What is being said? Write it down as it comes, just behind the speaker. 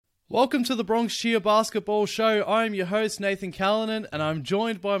Welcome to the Bronx Cheer Basketball Show. I am your host, Nathan Callanan, and I'm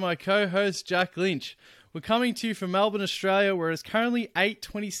joined by my co-host, Jack Lynch. We're coming to you from Melbourne, Australia, where it's currently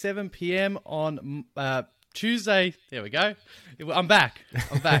 8:27 p.m. on Tuesday. There we go. I'm back,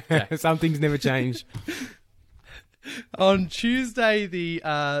 Jack. Some things never change. On Tuesday, the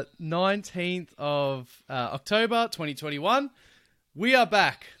 19th of October, 2021, we are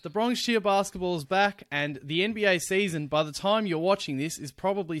back. The Bronx Cheer Basketball is back, and the NBA season, by the time you're watching this, is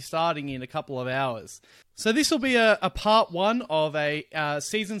probably starting in a couple of hours. So this will be a part one of a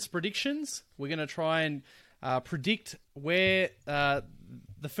season's predictions. We're going to try and predict where the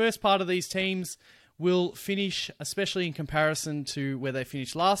first part of these teams will finish, especially in comparison to where they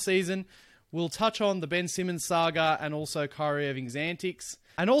finished last season. We'll touch on the Ben Simmons saga and also Kyrie Irving's antics.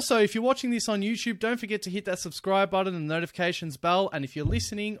 And also, if you're watching this on YouTube, don't forget to hit that subscribe button and notifications bell. And if you're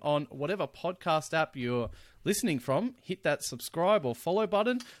listening on whatever podcast app you're listening from, hit that subscribe or follow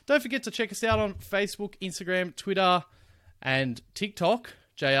button. Don't forget to check us out on Facebook, Instagram, Twitter, and TikTok.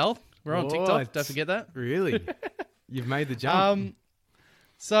 JL, we're on TikTok. Don't forget that. Really? You've made the jump.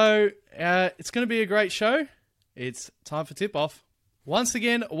 So it's going to be a great show. It's time for tip-off. Once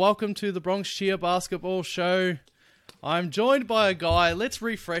again, welcome to the Bronx Cheer Basketball Show. I'm joined by a guy, let's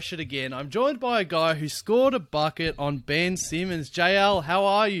refresh it again. I'm joined by a guy who scored a bucket on Ben Simmons. JL, how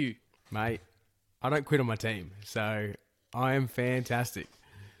are you? Mate, I don't quit on my team, so I am fantastic.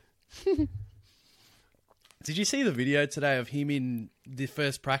 Did you see the video today of him in the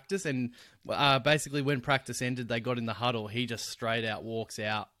first practice? And basically when practice ended, they got in the huddle. He just straight out walks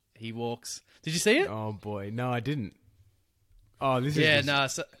out. He walks. Did you see it? Oh, boy. No, I didn't. Oh, this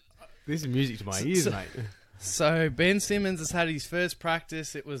is music to my ears, mate. So Ben Simmons has had his first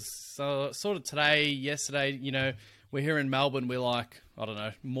practice. It was sort of today, yesterday. You know, we're here in Melbourne. We're like, I don't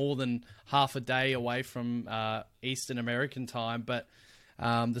know, more than half a day away from Eastern American time. But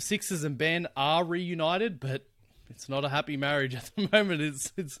the Sixers and Ben are reunited, but it's not a happy marriage at the moment.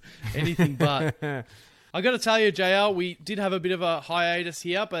 It's anything but. I got to tell you, JL, we did have a bit of a hiatus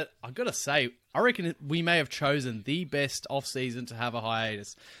here, but I got to say, I reckon we may have chosen the best off-season to have a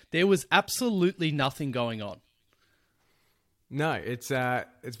hiatus. There was absolutely nothing going on. No, it's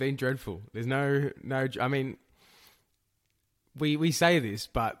been dreadful. There's no. I mean, we say this,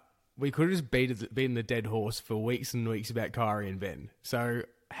 but we could have just beaten the dead horse for weeks and weeks about Kyrie and Ben. So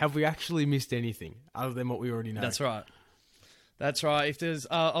have we actually missed anything other than what we already know? That's right. That's right. If there's,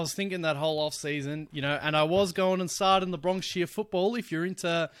 I was thinking that whole off season, you know, and I was going and starting the Bronx Cheer football. If you're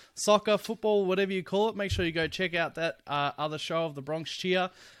into soccer, football, whatever you call it, make sure you go check out that other show of the Bronx Cheer.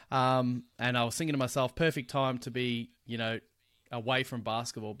 And I was thinking to myself, perfect time to be, you know, away from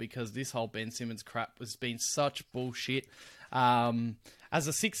basketball because this whole Ben Simmons crap has been such bullshit. As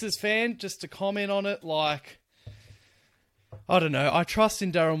a Sixers fan, just to comment on it, like, I don't know. I trust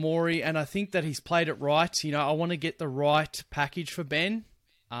in Daryl Morey, and I think that he's played it right. You know, I want to get the right package for Ben.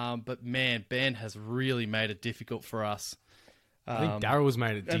 But, man, Ben has really made it difficult for us. I think Daryl's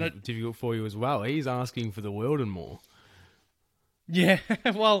made it difficult for you as well. He's asking for the world and more. Yeah,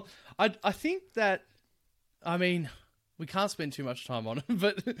 well, I think that, I mean, we can't spend too much time on it,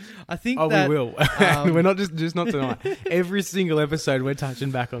 but I think that... we will. We're not just not tonight. Every single episode, we're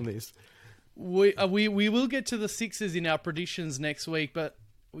touching back on this. We will get to the Sixers in our predictions next week, but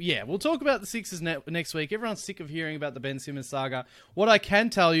yeah, we'll talk about the Sixers next week. Everyone's sick of hearing about the Ben Simmons saga. What I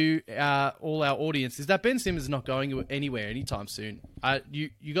can tell you, all our audience, is that Ben Simmons is not going anywhere anytime soon.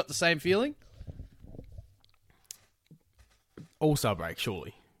 You got the same feeling? All-Star break,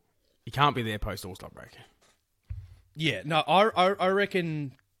 surely. He can't be there post All-Star break. Yeah, no, I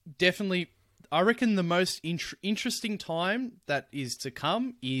reckon definitely... I reckon the most interesting time that is to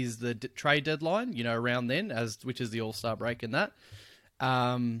come is the trade deadline, you know, around then, which is the All-Star break and that.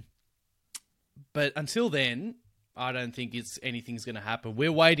 But until then, I don't think anything's going to happen.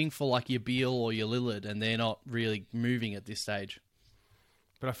 We're waiting for like your Beal or your Lillard, and they're not really moving at this stage.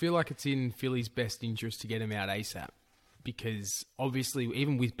 But I feel like it's in Philly's best interest to get him out ASAP because obviously,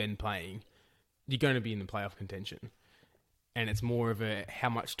 even with Ben playing, you're going to be in the playoff contention. And it's more of a how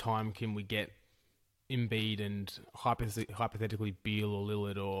much time can we get Embiid and hypothetically Beal or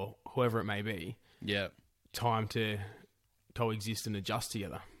Lillard or whoever it may be, time to coexist and adjust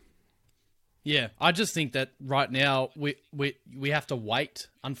together. Yeah, I just think that right now we have to wait.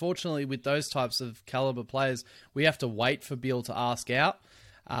 Unfortunately, with those types of caliber players, we have to wait for Beal to ask out.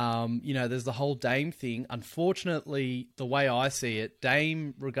 You know, there's the whole Dame thing. Unfortunately, the way I see it,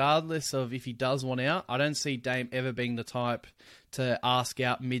 Dame, regardless of if he does want out, I don't see Dame ever being the type to ask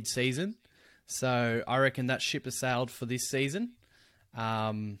out mid-season. So I reckon that ship has sailed for this season.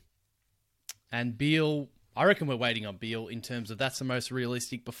 And Beal, I reckon we're waiting on Beal in terms of that's the most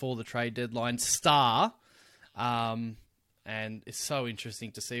realistic before the trade deadline star. And it's so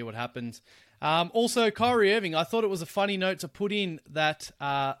interesting to see what happens. Also, Kyrie Irving, I thought it was a funny note to put in that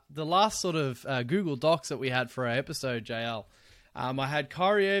the last sort of Google Docs that we had for our episode, JL, I had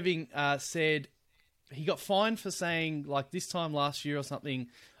Kyrie Irving said he got fined for saying, like this time last year or something,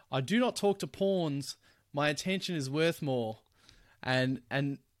 I do not talk to pawns. My attention is worth more. And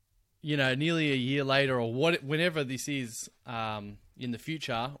you know, nearly a year later or whenever this is in the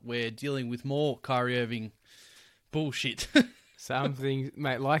future, we're dealing with more Kyrie Irving bullshit. Some things,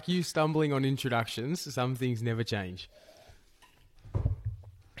 mate, like you stumbling on introductions, some things never change.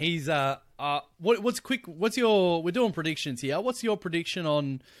 He's what's your, we're doing predictions here. What's your prediction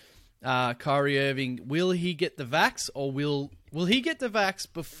on Kyrie Irving? Will he get the vax, or will he get the vax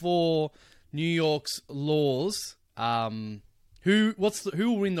before New York's laws? Who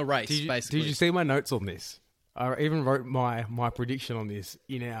will win the race, basically? Did you see my notes on this? I even wrote my prediction on this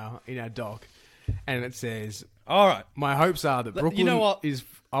in our doc, and it says, all right, my hopes are that Brooklyn, you know what?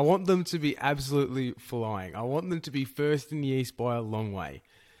 I want them to be absolutely flying. I want them to be first in the East by a long way.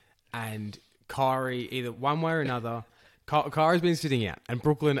 And Kyrie, either one way or another, Kyrie's been sitting out, and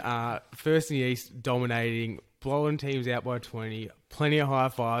Brooklyn are first in the East, dominating, blowing teams out by 20, plenty of high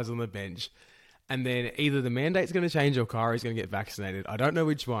fives on the bench. And then either the mandate's going to change or Kyrie's going to get vaccinated. I don't know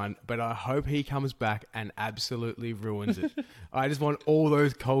which one, but I hope he comes back and absolutely ruins it. I just want all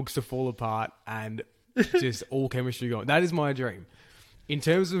those cogs to fall apart and just all chemistry going. That is my dream. In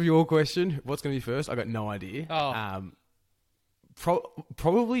terms of your question, what's going to be first? I got no idea.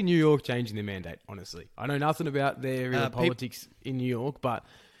 Probably New York changing their mandate, honestly. I know nothing about their politics in New York, but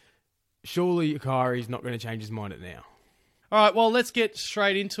surely Kyrie's not going to change his mind at now. All right, well, let's get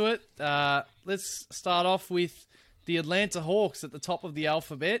straight into it. Let's start off with the Atlanta Hawks at the top of the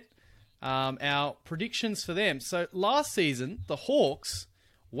alphabet. Our predictions for them. So last season, the Hawks,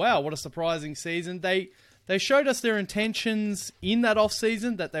 wow, what a surprising season. They showed us their intentions in that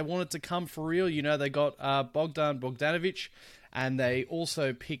offseason that they wanted to come for real. You know, they got Bogdanovic, and they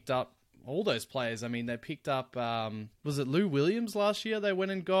also picked up all those players. I mean, they picked up, was it Lou Williams last year they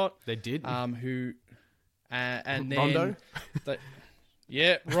went and got? They did. And then Rondo?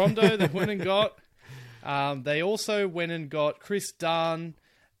 Rondo they went and got. They also went and got Chris Dunn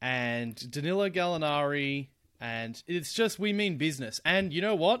and Danilo Gallinari, and it's just, we mean business. And you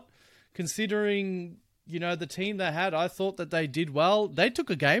know what? Considering, you know, the team they had, I thought that they did well. They took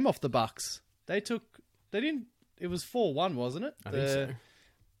a game off the Bucks. It was 4-1, wasn't it? I think so.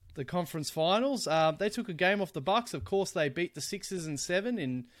 The conference finals. They took a game off the Bucks. Of course, they beat the Sixers in 7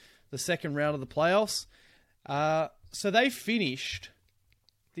 in the second round of the playoffs. So they finished.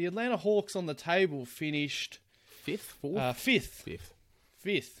 The Atlanta Hawks on the table finished fifth,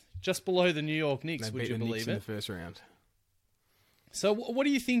 just below the New York Knicks. They would you beat the believe Knicks it? in the first round. So, what are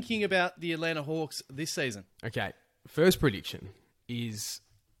you thinking about the Atlanta Hawks this season? Okay, first prediction is,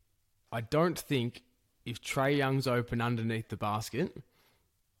 I don't think if Trae Young's open underneath the basket.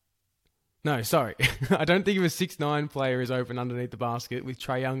 No, sorry, I don't think if a 6'9" player is open underneath the basket with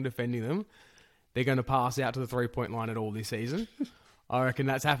Trae Young defending them, they're going to pass out to the 3-point line at all this season. I reckon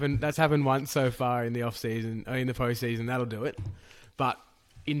that's happened once so far in the off-season, or in the postseason. That'll do it. But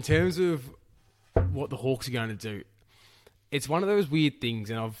in terms of what the Hawks are going to do, it's one of those weird things,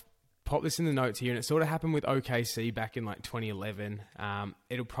 and I've popped this in the notes here, and it sort of happened with OKC back in like 2011.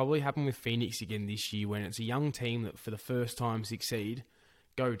 It'll probably happen with Phoenix again this year, when it's a young team that for the first time succeed,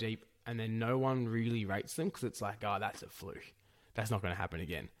 go deep, and then no one really rates them because it's like, oh, that's a fluke. That's not going to happen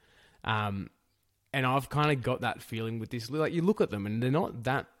again. And I've kind of got that feeling with this. Like, you look at them and they're not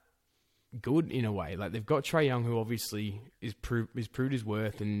that good in a way. Like, they've got Trae Young, who obviously is proved his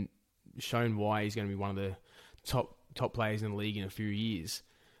worth and shown why he's going to be one of the top players in the league in a few years.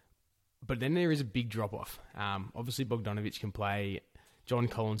 But then there is a big drop-off. Obviously, Bogdanovic can play, John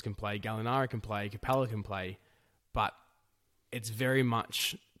Collins can play, Gallinari can play, Capella can play, but it's very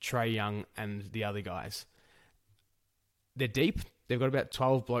much Trae Young and the other guys. They're deep. They've got about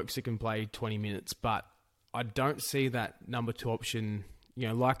 12 blokes that can play 20 minutes, but I don't see that number 2 option, you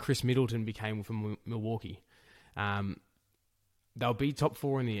know, like Chris Middleton became from Milwaukee. They'll be top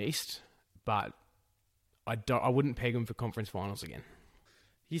 4 in the East, but I wouldn't peg them for conference finals again.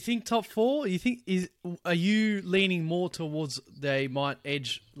 You think top 4? Are you leaning more towards they might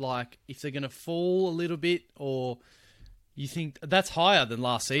edge, like if they're going to fall a little bit, or you think that's higher than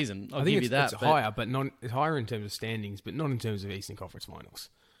last season? I think give you that. It's higher, but it's higher in terms of standings, but not in terms of Eastern Conference Finals.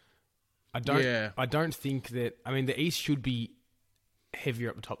 I don't think that. I mean, the East should be heavier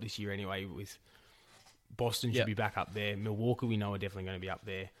up the top this year anyway. With Boston should be back up there. Milwaukee, we know, are definitely going to be up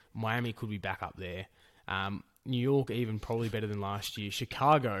there. Miami could be back up there. New York even probably better than last year.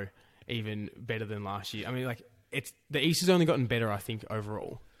 Chicago even better than last year. I mean, like the East has only gotten better, I think,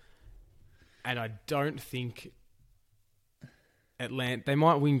 overall. And I don't think Atlanta, they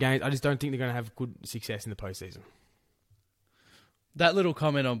might win games. I just don't think they're going to have good success in the postseason. That little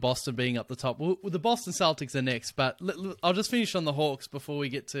comment on Boston being up the top. Well, the Boston Celtics are next, but I'll just finish on the Hawks before we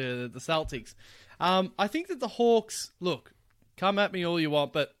get to the Celtics. I think that the Hawks, look, come at me all you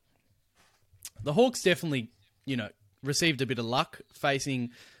want, but the Hawks definitely, received a bit of luck facing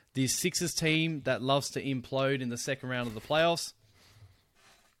this Sixers team that loves to implode in the second round of the playoffs.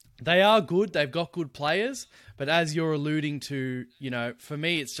 They are good. They've got good players. But as you're alluding to, for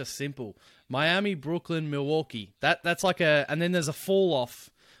me, it's just simple. Miami, Brooklyn, Milwaukee. That's like and then there's a fall off.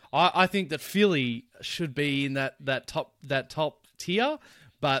 I think that Philly should be in that top tier.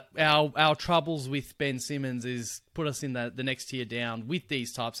 But our troubles with Ben Simmons is put us in the next tier down with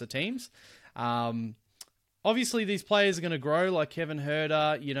these types of teams. Obviously, these players are going to grow, like Kevin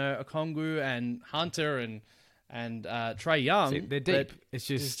Huerter, Okongwu and Hunter and Trey Young. See, they're deep. It's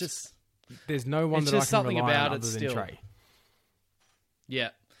just there's no one that I can rely on other than Trey. Yeah.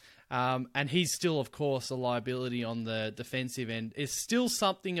 And he's still, of course, a liability on the defensive end. There's still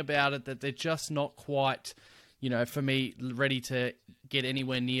something about it that they're just not quite, for me, ready to get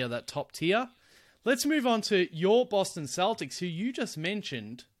anywhere near that top tier. Let's move on to your Boston Celtics, who you just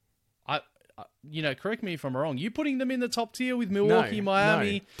mentioned. Correct me if I'm wrong. You putting them in the top tier with Milwaukee,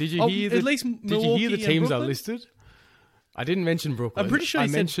 Miami? No. Did you hear the teams I listed? I didn't mention Brooklyn. I'm pretty sure I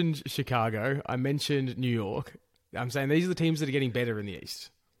mentioned Chicago. I mentioned New York. I'm saying these are the teams that are getting better in the East,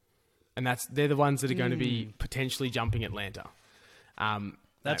 and they're the ones that are going to be potentially jumping Atlanta.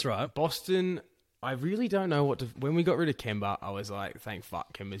 That's right. Boston. I really don't know what to. When we got rid of Kemba, I was like, thank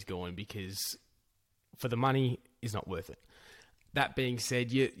fuck Kemba's gone, because for the money, is not worth it. That being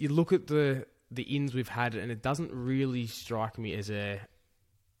said, you look at the ins we've had, and it doesn't really strike me as a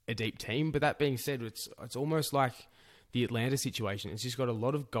deep team. But that being said, it's almost like the Atlanta situation. It's just got a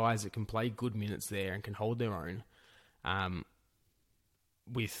lot of guys that can play good minutes there and can hold their own.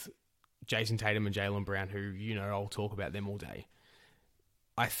 With Jason Tatum and Jaylen Brown, who I'll talk about them all day.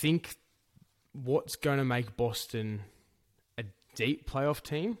 I think what's going to make Boston a deep playoff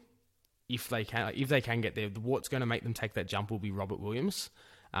team, if they can get there, what's going to make them take that jump will be Robert Williams.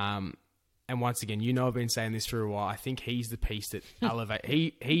 And once again, I've been saying this for a while. I think he's the piece that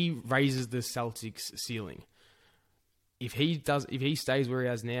he raises the Celtics ceiling. If he stays where he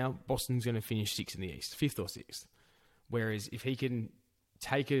is now, Boston's going to finish 6th in the East, 5th or 6th. Whereas if he can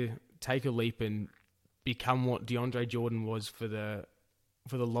take a leap and become what DeAndre Jordan was for the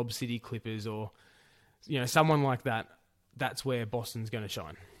Lob City Clippers, or someone like that, that's where Boston's going to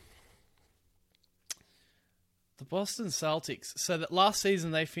shine. The Boston Celtics. So that last season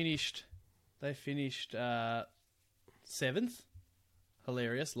they finished 7th.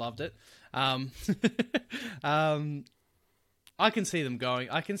 Hilarious, loved it. I can see them going.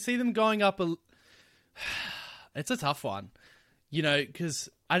 I can see them going up It's a tough one,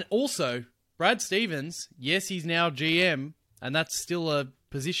 and also Brad Stevens. Yes, he's now GM, and that's still a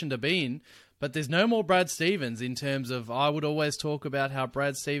position to be in. But there's no more Brad Stevens in terms of. I would always talk about how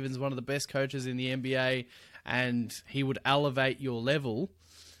Brad Stevens is one of the best coaches in the NBA. And he would elevate your level.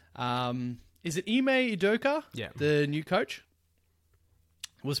 Is it Ime Udoka, the new coach?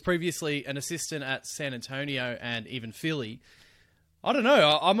 Was previously an assistant at San Antonio and even Philly. I don't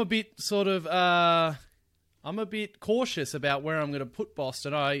know. I'm a bit cautious about where I'm going to put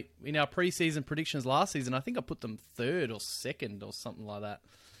Boston. In our preseason predictions last season, I think I put them 3rd or 2nd or something like that.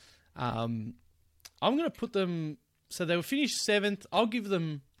 I'm going to put them. So they will finish 7th. I'll give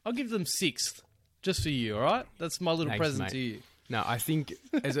them 6th. Just for you, all right? That's my little present to you. No, I think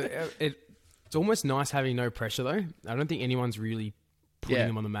it's almost nice having no pressure, though. I don't think anyone's really putting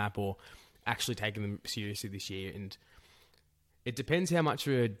them on the map or actually taking them seriously this year. And it depends how much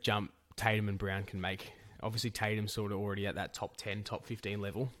of a jump Tatum and Brown can make. Obviously, Tatum's sort of already at that top 10, top 15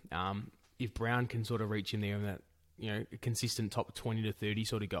 level. If Brown can sort of reach in there in that, a consistent top 20 to 30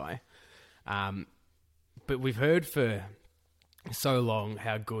 sort of guy. But we've heard for so long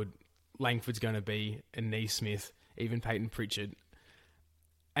how good Langford's going to be, and Naismith, even Peyton Pritchard.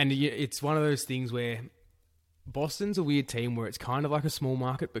 And it's one of those things where Boston's a weird team where it's kind of like a small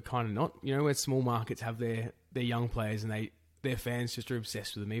market, but kind of not. Where small markets have their young players and their fans just are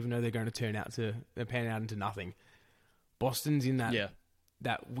obsessed with them, even though they're going to pan out into nothing. Boston's in that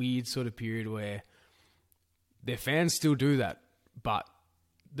weird sort of period where their fans still do that, but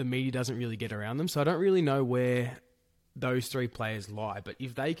the media doesn't really get around them. So I don't really know where those 3 players lie, but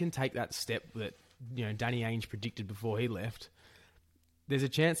if they can take that step that Danny Ainge predicted before he left, there's a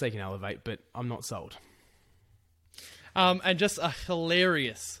chance they can elevate, but I'm not sold. And just a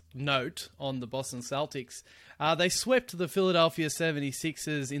hilarious note on the Boston Celtics. They swept the Philadelphia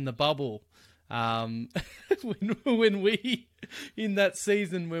 76ers in the bubble. When we, in that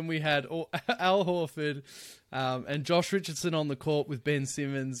season when we had Al Horford and Josh Richardson on the court with Ben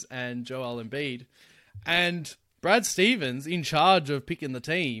Simmons and Joel Embiid. And Brad Stevens, in charge of picking the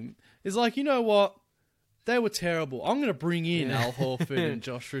team, is like, you know what? They were terrible. I'm going to bring in Al Horford and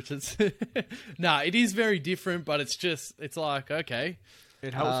Josh Richardson. Nah, it is very different, but it's like, okay.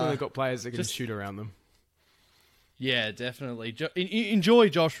 It helps when they've got players that can just shoot around them. Yeah, definitely. Enjoy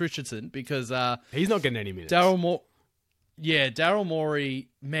Josh Richardson because he's not getting any minutes. Daryl Morey,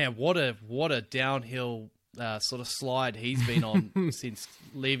 man, what a downhill sort of slide he's been on since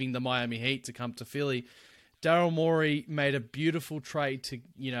leaving the Miami Heat to come to Philly. Daryl Morey made a beautiful trade to,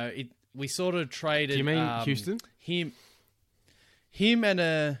 we sort of traded. Do you mean Houston? Him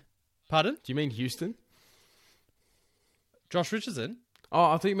and pardon? Do you mean Houston? Josh Richardson? Oh,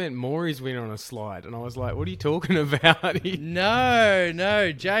 I thought you meant Morey's went on a slide, and I was like, "What are you talking about?"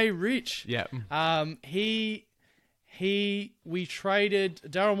 No, Jay Rich. Yeah. We traded.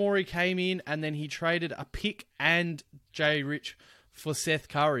 Daryl Morey came in, and then he traded a pick and Jay Rich for Seth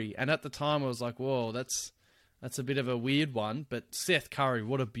Curry. And at the time, I was like, "Whoa, that's a bit of a weird one." But Seth Curry,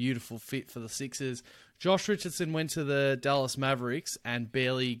 what a beautiful fit for the Sixers. Josh Richardson went to the Dallas Mavericks and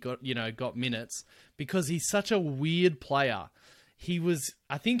barely got minutes because he's such a weird player. He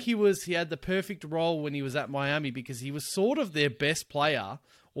had the perfect role when he was at Miami because he was sort of their best player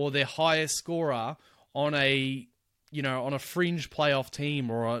or their highest scorer on a fringe playoff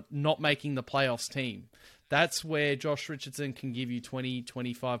team or a not making the playoffs team. That's where Josh Richardson can give you 20,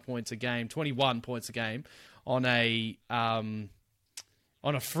 25 points a game, 21 points a game on a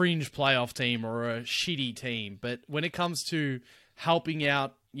fringe playoff team or a shitty team. But when it comes to helping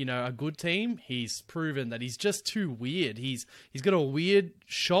out, a good team, he's proven that he's just too weird. He's got a weird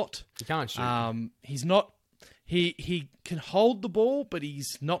shot. He can't shoot. He's not. He can hold the ball, but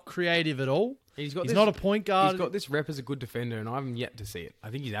he's not creative at all. He's not a point guard. He's got this rep as a good defender, and I haven't yet to see it. I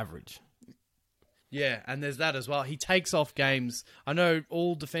think he's average. Yeah, and there's that as well. He takes off games. I know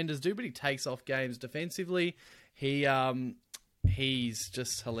all defenders do, but he takes off games defensively. He's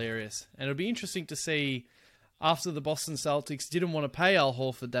just hilarious, and it'll be interesting to see. After the Boston Celtics didn't want to pay Al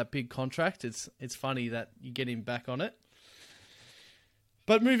Horford that big contract, it's funny that you get him back on it.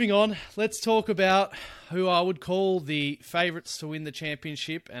 But moving on, let's talk about who I would call the favourites to win the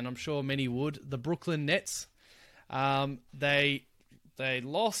championship, and I'm sure many would, the Brooklyn Nets. They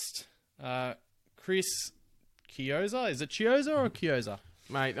lost Chris Chiozza. Is it Chiozza or Chiozza?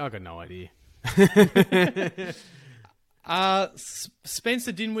 Mate, I've got no idea.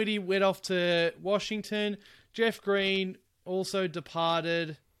 Spencer Dinwiddie went off to Washington. Jeff Green also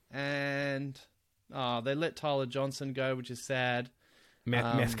departed, and they let Tyler Johnson go, which is sad.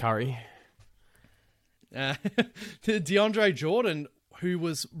 Meth Curry. DeAndre Jordan, who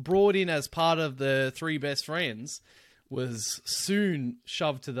was brought in as part of the three best friends, was soon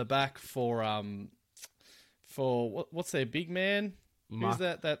shoved to the back for what's their big man? Who's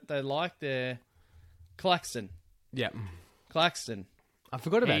that they like? Their Claxton. Yeah. Claxton. I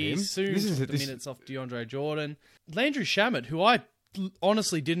forgot about him. He soon took the minutes off DeAndre Jordan. Landry Shamet, who I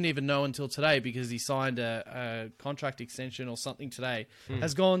honestly didn't even know until today because he signed a contract extension or something today,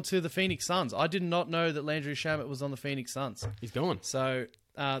 has gone to the Phoenix Suns. I did not know that Landry Shamet was on the Phoenix Suns. He's gone. So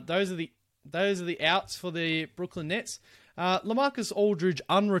those are the outs for the Brooklyn Nets. LaMarcus Aldridge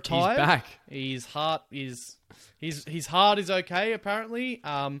unretired. He's back. His heart is okay apparently.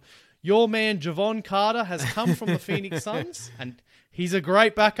 Your man Javon Carter has come from the Phoenix Suns, and he's a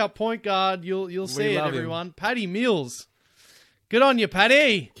great backup point guard. You'll see it, everyone. Him. Patty Mills, good on you,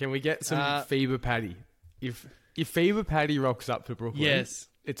 Patty. Can we get some FIBA Patty? If FIBA Patty rocks up for Brooklyn, yes,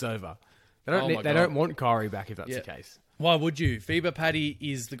 it's over. They don't want Kyrie back if that's the case. Why would you? FIBA Patty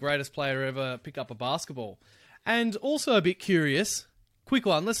is the greatest player ever pick up a basketball, and also a bit curious. Quick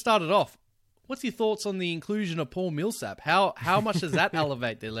one. Let's start it off. What's your thoughts on the inclusion of Paul Millsap? How much does that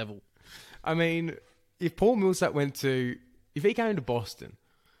elevate their level? I mean, if Paul Millsap if he came to Boston,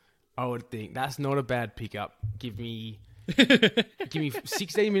 I would think that's not a bad pickup. Give me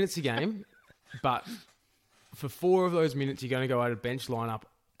 16 minutes a game, but for 4 of those minutes, you're going to go out of bench lineup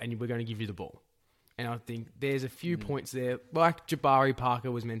and we're going to give you the ball. And I think there's a few points there, like Jabari Parker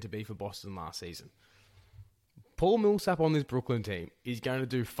was meant to be for Boston last season. Paul Millsap on this Brooklyn team is going to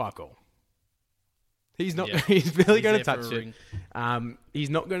do fuck all. He's not. Yeah. He's barely going to touch it. He's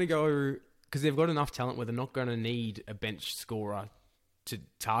not going to go because they've got enough talent where they're not going to need a bench scorer to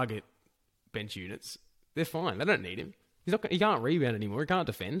target bench units. They're fine. They don't need him. He can't rebound anymore. He can't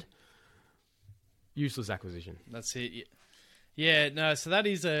defend. Useless acquisition. That's it. Yeah, no, so that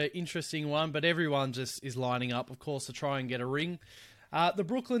is an interesting one, but everyone just is lining up, of course, to try and get a ring. The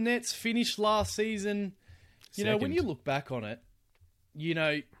Brooklyn Nets finished last season. You know, when you look back on it, you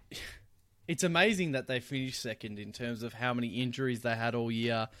know, it's amazing that they finished second in terms of how many injuries they had all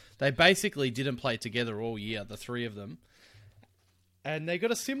year. They basically didn't play together all year, the three of them. And they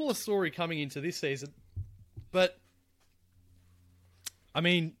got a similar story coming into this season. But, I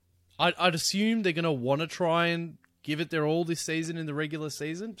mean, I'd assume they're going to want to try and give it their all this season in the regular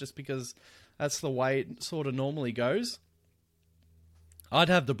season, just because that's the way it sort of normally goes. I'd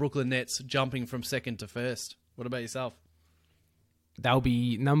have the Brooklyn Nets jumping from second to first. What about yourself? They'll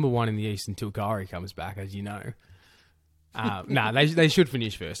be number one in the East until Kyrie comes back, as you know. They should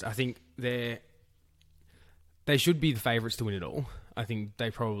finish first. I think they should be the favourites to win it all. I think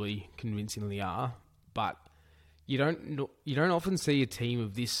they probably convincingly are, but you don't often see a team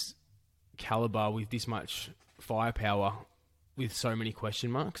of this caliber with this much firepower with so many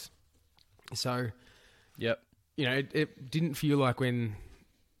question marks. So, yep, you know, it didn't feel like when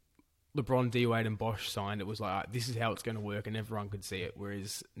LeBron, D-Wade and Bosch signed, it was like, this is how it's going to work and everyone could see it.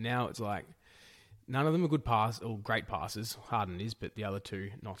 Whereas now it's like, none of them are good or great passers. Harden is, but the other two,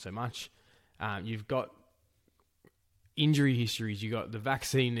 not so much. You've got injury histories. You've got the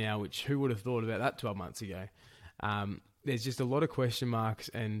vaccine now, which who would have thought about that 12 months ago? There's just a lot of question marks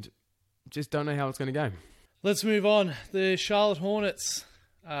and just don't know how it's going to go. Let's move on. The Charlotte Hornets,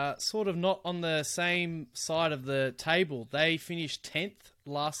 sort of not on the same side of the table. They finished 10th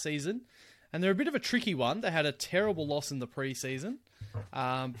last season, and they're a bit of a tricky one. They had a terrible loss in the preseason.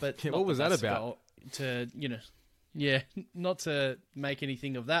 But what was that about? Not to make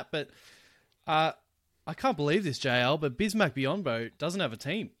anything of that, but I can't believe this, JL, but Bismack Biyombo doesn't have a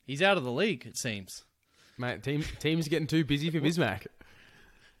team. He's out of the league, it seems. Mate, team's getting too busy for Bismack.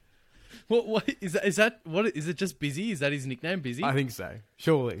 What is that? What is it? Just Busy? Is that his nickname, Busy? I think so.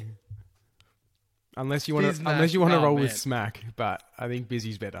 Surely, unless you want to roll with Smack, but I think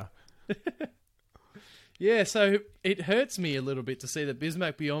Busy's better. Yeah, so it hurts me a little bit to see that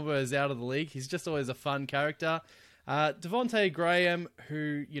Bismack Biyombo is out of the league. He's just always a fun character. Devontae Graham,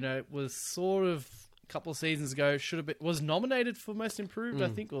 who was sort of a couple of seasons ago was nominated for Most Improved, I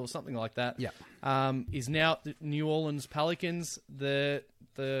think, or something like that. Yeah, is now at the New Orleans Pelicans.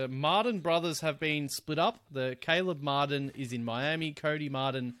 The Martin brothers have been split up. The Caleb Martin is in Miami. Cody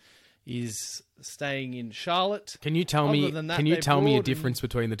Martin is staying in Charlotte. Can you tell me a difference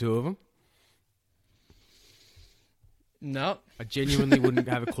between the two of them? No. I genuinely wouldn't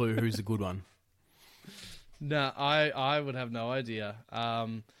have a clue who's the good one. No, I would have no idea.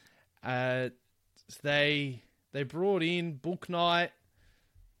 They brought in Book Knight,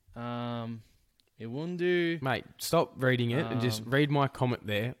 Iwundu. Mate, stop reading it and just read my comment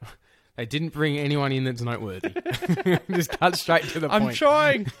there. They didn't bring anyone in that's noteworthy. Just cut straight to the point. I'm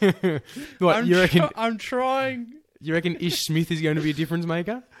trying. I'm trying. You reckon Ish Smith is going to be a difference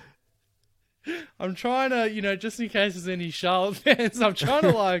maker? I'm trying to, just in case there's any Charlotte fans, I'm trying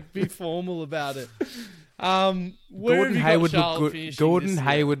to be formal about it. Gordon Hayward looked good. Gordon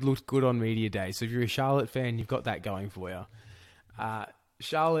Hayward looked good on media day. So if you're a Charlotte fan, you've got that going for you.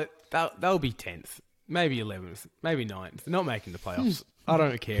 Charlotte, they'll be 10th, maybe 11th, maybe 9th. They're not making the playoffs. I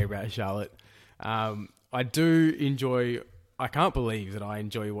don't care about Charlotte. I do enjoy. I can't believe that I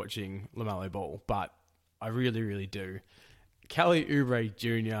enjoy watching LaMelo Ball, but I really, really do. Kelly Oubre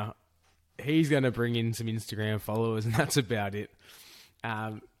Jr. He's going to bring in some Instagram followers, and that's about it.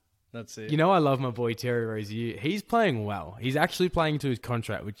 That's it. I love my boy Terry Rozier. He's playing well. He's actually playing to his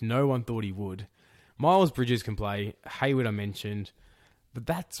contract, which no one thought he would. Miles Bridges can play. Hayward I mentioned. But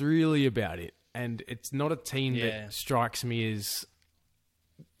that's really about it. And it's not a team that strikes me as...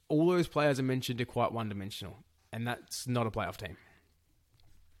 All those players I mentioned are quite one-dimensional. And that's not a playoff team.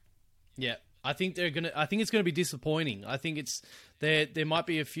 Yeah. I think it's gonna be disappointing. I think there might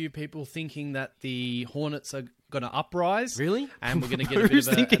be a few people thinking that the Hornets are gonna uprise. Really? And we're gonna get a bit Who's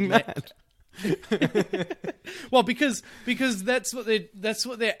of a thinking that? Well, because that's what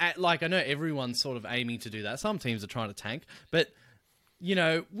they're at. Like, I know everyone's sort of aiming to do that. Some teams are trying to tank, but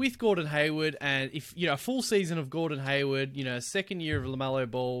with Gordon Hayward, and if a full season of Gordon Hayward, second year of LaMelo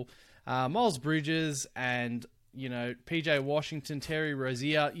Ball, Miles Bridges, and PJ Washington, Terry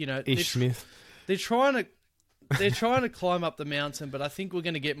Rozier, Ish Smith. They're trying to climb up the mountain, but I think we're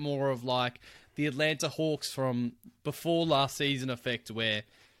going to get more of like the Atlanta Hawks from before last season effect, where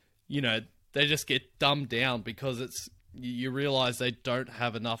they just get dumbed down because you realize they don't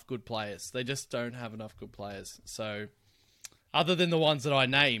have enough good players. They just don't have enough good players. So other than the ones that I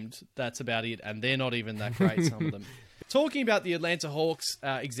named, that's about it, and they're not even that great. Some of them. talking about the Atlanta Hawks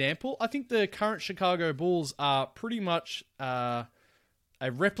example, I think the current Chicago Bulls are pretty much a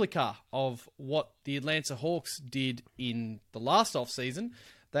replica of what the Atlanta Hawks did in the last offseason.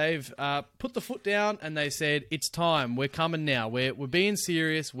 They've put the foot down and they said, it's time. We're coming now. We're being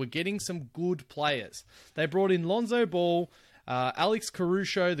serious. We're getting some good players. They brought in Lonzo Ball, Alex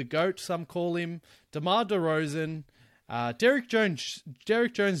Caruso, the GOAT, some call him, DeMar DeRozan, Derrick Jones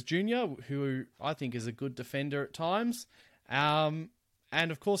Jr., who I think is a good defender at times. And,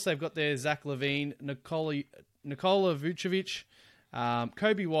 of course, they've got their Zach LaVine, Nikola Vucevic,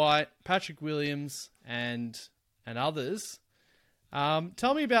 Kobe White, Patrick Williams, and others.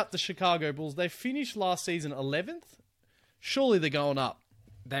 Tell me about the Chicago Bulls. They finished last season 11th. Surely they're going up.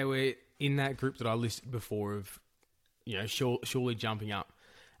 They were in that group that I listed before of, surely jumping up.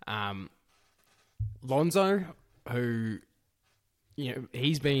 Lonzo, who,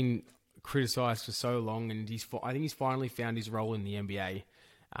 he's been criticised for so long, and I think he's finally found his role in the NBA,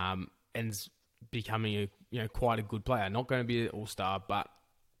 and's becoming quite a good player. Not going to be an all-star, but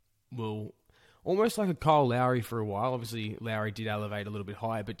will almost like a Kyle Lowry for a while. Obviously, Lowry did elevate a little bit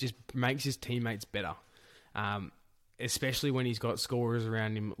higher, but just makes his teammates better. Especially when he's got scorers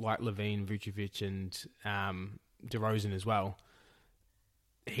around him like LaVine, Vucevic, and DeRozan as well.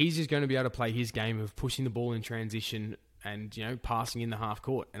 He's just going to be able to play his game of pushing the ball in transition and, passing in the half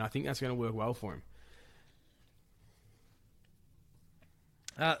court. And I think that's going to work well for him.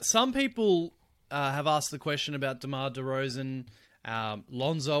 Some people have asked the question about DeMar DeRozan,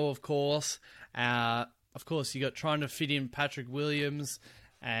 Lonzo, of course. Of course, you got trying to fit in Patrick Williams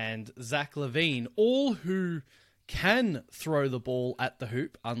and Zach LaVine, all who can throw the ball at the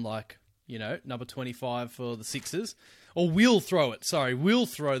hoop, unlike, number 25 for the Sixers. Or will throw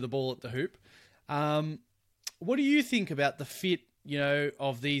the ball at the hoop. What do you think about the fit,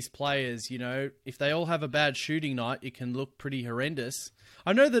 of these players? If they all have a bad shooting night, it can look pretty horrendous.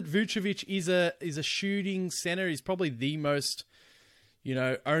 I know that Vucevic is a shooting center. He's probably the most,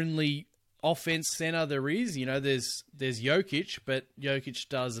 only offense center there is. There's Jokic, but Jokic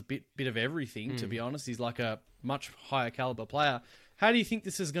does a bit of everything, to be honest. He's like a much higher caliber player. How do you think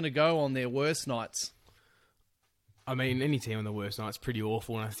this is going to go on their worst nights? I mean, any team on the worst night's pretty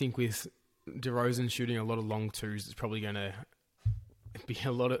awful, and I think with DeRozan shooting a lot of long twos, it's probably going to be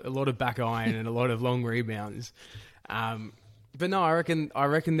a lot of back iron and a lot of long rebounds. But no, I reckon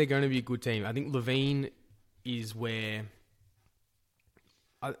they're going to be a good team. I think LaVine is where,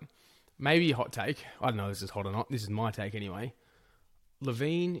 maybe a hot take. I don't know if this is hot or not. This is my take anyway.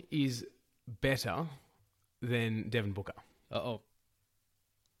 LaVine is better than Devin Booker. Oh,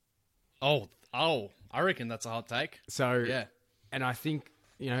 I reckon that's a hot take. So, yeah. And I think,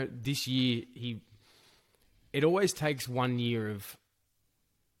 this year, it always takes 1 year of,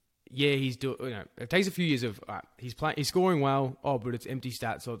 it takes a few years of, he's scoring well, but it's empty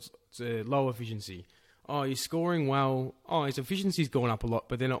stats, so it's a low efficiency. Oh, he's scoring well, his efficiency's gone up a lot,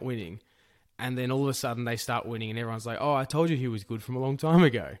 but they're not winning. And then all of a sudden they start winning and everyone's like, I told you he was good from a long time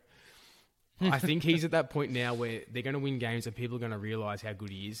ago. I think he's at that point now where they're going to win games and people are going to realise how good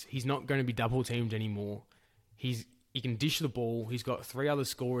he is. He's not going to be double-teamed anymore. He can dish the ball. He's got 3 other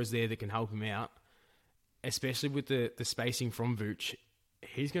scorers there that can help him out, especially with the spacing from Vooch.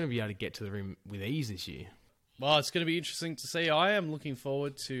 He's going to be able to get to the rim with ease this year. Well, it's going to be interesting to see. I am looking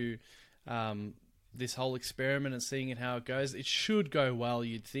forward to this whole experiment and seeing how it goes. It should go well,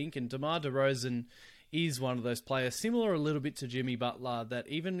 you'd think. And DeMar DeRozan is one of those players, similar a little bit to Jimmy Butler, that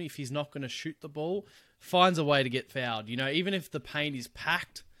even if he's not going to shoot the ball, finds a way to get fouled. Even if the paint is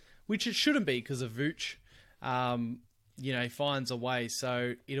packed, which it shouldn't be because of Vooch, he finds a way.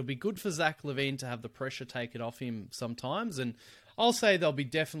 So it'll be good for Zach LaVine to have the pressure taken off him sometimes. And I'll say they'll be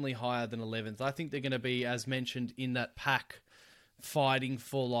definitely higher than 11th. I think they're going to be, as mentioned, in that pack fighting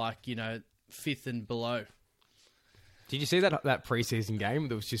for 5th and below. Did you see that preseason game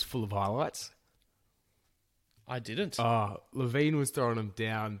that was just full of highlights? I didn't. LaVine was throwing them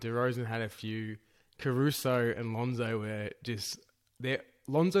down. DeRozan had a few. Caruso and Lonzo were just...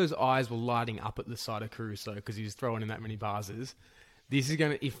 Lonzo's eyes were lighting up at the side of Caruso because he was throwing in that many passes. This is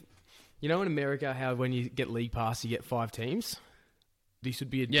going to... in America, how when you get league pass, you get 5 teams? This would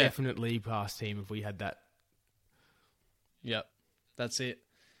be a definite league pass team if we had that. Yep, that's it.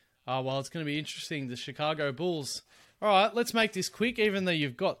 Well, it's going to be interesting. The Chicago Bulls. All right, let's make this quick, even though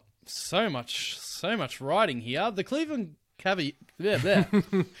you've got so much writing here. The Cleveland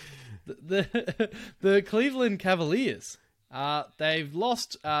the Cleveland Cavaliers. They've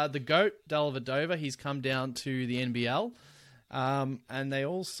lost the GOAT, Dellavedova. He's come down to the NBL. And they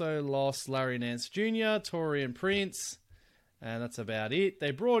also lost Larry Nance Jr., Torian Prince, and that's about it.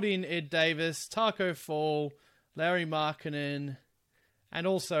 They brought in Ed Davis, Taco Fall, Larry Markkinen, and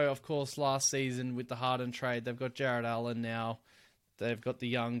also, of course, last season with the Harden trade, they've got Jared Allen now. They've got the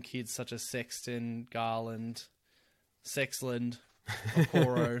young kids such as Sexton, Garland, Sexland,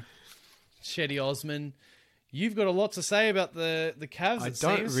 Okoro, Shetty Osman. You've got a lot to say about the Cavs, it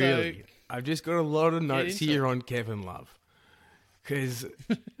don't seems. really. So I've just got a lot of notes here on Kevin Love. Because,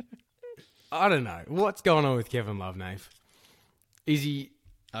 I don't know. What's going on with Kevin Love, Nave? Is he...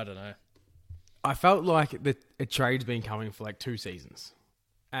 I don't know. I felt like a trade's been coming for like 2 seasons.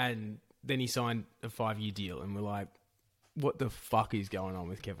 And then he signed a 5-year deal. And we're like, what the fuck is going on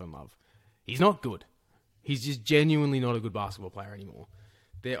with Kevin Love? He's not good. He's just genuinely not a good basketball player anymore.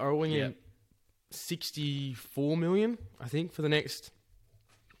 They're owing him $64 million, I think, for the next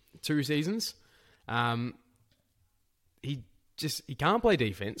 2 seasons. He can't play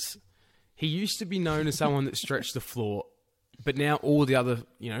defense. He used to be known as someone that stretched the floor, but now all the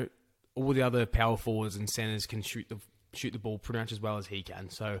other power forwards and centers can shoot the ball pretty much as well as he can.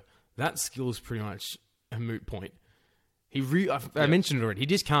 So that skill is pretty much a moot point. I mentioned it already. He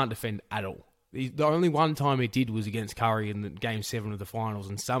just can't defend at all. The only one time he did was against Curry in the Game 7 of the finals,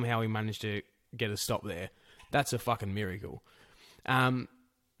 and somehow he managed to get a stop there. That's a fucking miracle.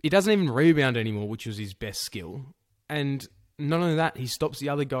 He doesn't even rebound anymore, which was his best skill. And not only that, he stops the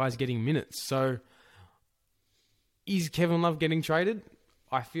other guys getting minutes. So, is Kevin Love getting traded?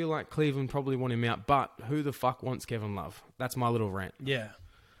 I feel like Cleveland probably want him out, but who the fuck wants Kevin Love? That's my little rant. Yeah.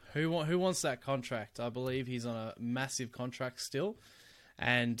 Who wants that contract? I believe he's on a massive contract still.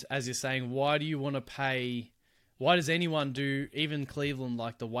 And as you're saying, why do you want to pay... Why does anyone do, even Cleveland,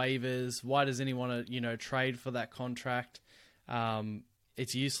 like the waivers? Why does anyone want to, trade for that contract?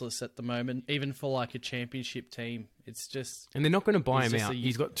 It's useless at the moment, even for like a championship team. It's just... And they're not going to buy him out.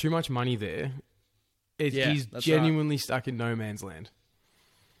 He's got too much money there. He's genuinely stuck in no man's land.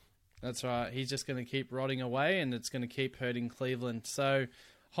 That's right. He's just going to keep rotting away, and it's going to keep hurting Cleveland. So,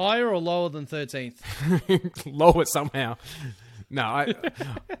 higher or lower than 13th? Lower somehow. No, I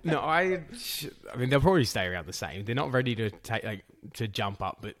mean, they'll probably stay around the same. They're not ready to jump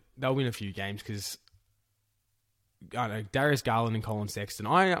up, but they'll win a few games because I don't know, Darius Garland and Colin Sexton.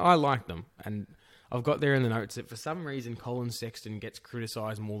 I like them, and I've got there in the notes that for some reason Colin Sexton gets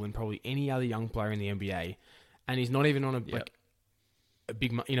criticised more than probably any other young player in the NBA, and he's not even on a big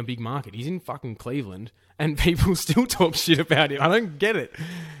market. He's in fucking Cleveland, and people still talk shit about him. I don't get it.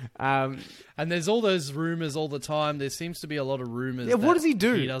 And there's all those rumors all the time. There seems to be a lot of rumors. Yeah, what does he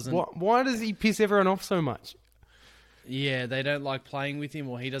do? He doesn't. Why does he piss everyone off so much? Yeah, they don't like playing with him,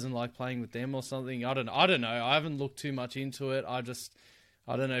 or he doesn't like playing with them, or something. I don't know. I haven't looked too much into it. I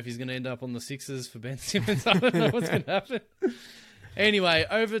don't know if he's going to end up on the Sixers for Ben Simmons. I don't know what's going to happen. Anyway,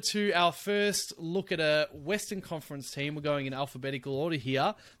 over to our first look at a Western Conference team. We're going in alphabetical order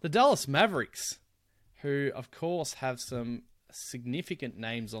here. The Dallas Mavericks, who, of course, have some significant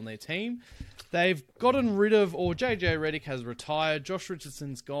names on their team. They've gotten rid of, or JJ Redick has retired. Josh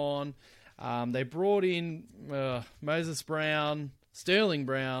Richardson's gone. They brought in Moses Brown, Sterling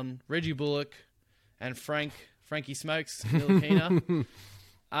Brown, Reggie Bullock, and Frankie Smokes Ntilikina.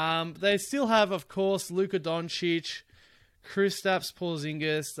 They still have, of course, Luka Doncic, Kristaps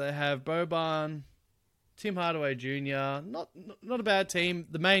Porzingis. They have Boban, Tim Hardaway Jr. Not a bad team.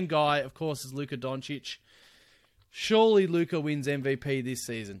 The main guy, of course, is Luka Doncic. Surely Luka wins MVP this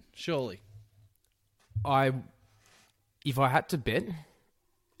season. Surely. If I had to bet,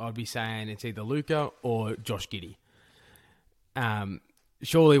 I'd be saying it's either Luka or Josh Giddey.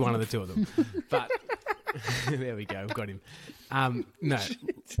 Surely one of the two of them. But there we go, got him. No,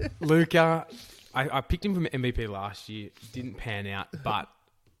 Luka. I picked him from MVP last year. Didn't pan out, but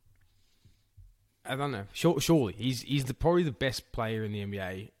I don't know. Surely he's probably the best player in the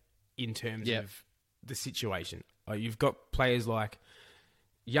NBA in terms of the situation. You've got players like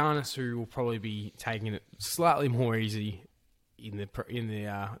Giannis who will probably be taking it slightly more easy in the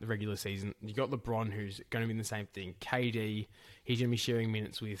regular season. You've got LeBron who's going to be in the same thing. KD, he's going to be sharing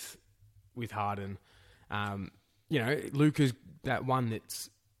minutes with Harden. Luka's that one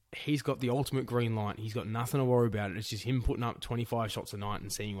he's got the ultimate green light. He's got nothing to worry about. It's just him putting up 25 shots a night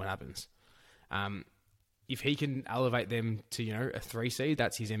and seeing what happens. If he can elevate them to, a 3 seed,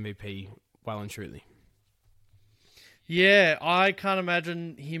 that's his MVP well and truly. Yeah, I can't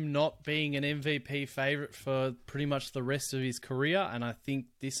imagine him not being an MVP favourite for pretty much the rest of his career, and I think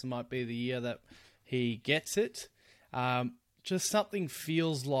this might be the year that he gets it. Just something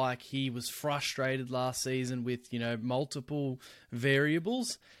feels like he was frustrated last season with, multiple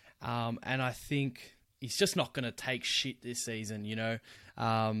variables, and I think he's just not going to take shit this season,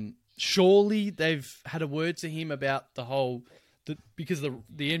 Surely they've had a word to him about the whole... because the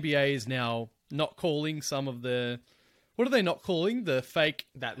NBA is now... not calling some of the... What are they not calling? The fake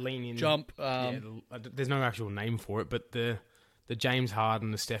that lean in jump. There's no actual name for it, but the James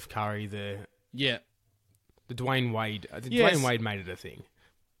Harden, the Steph Curry, the Dwayne Wade. Dwayne Wade made it a thing.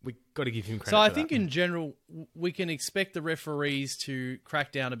 We got to give him credit. So I think in general we can expect the referees to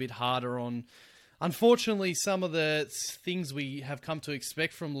crack down a bit harder on, unfortunately, some of the things we have come to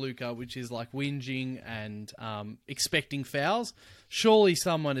expect from Luka, which is like whinging and expecting fouls. Surely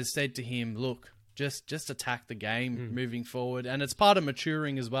someone has said to him, "Look, just attack the game moving forward," and it's part of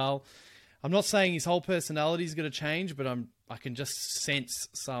maturing as well. I'm not saying his whole personality is going to change, but I can just sense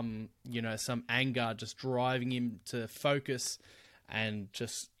some anger just driving him to focus and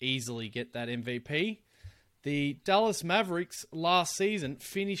just easily get that MVP. The Dallas Mavericks last season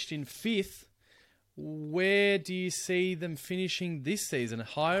finished in 5th. Where do you see them finishing this season?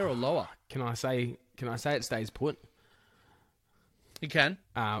 Higher or lower? Can I say it stays put? You can.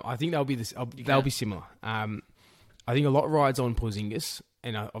 I think they'll be similar. I think a lot rides on Porzingis,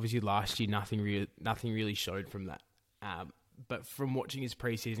 and obviously last year nothing really showed from that. But from watching his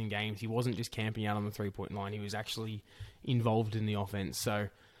preseason games, he wasn't just camping out on the 3-point line. He was actually involved in the offense. So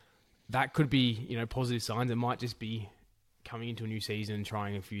that could be, positive signs. It might just be coming into a new season and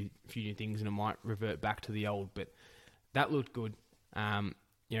trying a few new things, and it might revert back to the old. But that looked good.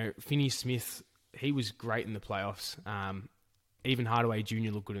 Finney-Smith, he was great in the playoffs. Even Hardaway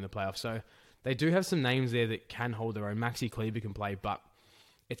Jr. looked good in the playoffs. So they do have some names there that can hold their own. Maxi Kleber can play, but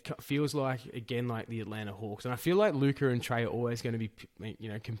it feels like the Atlanta Hawks. And I feel like Luka and Trey are always going to be,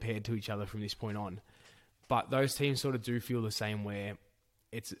 compared to each other from this point on. But those teams sort of do feel the same, where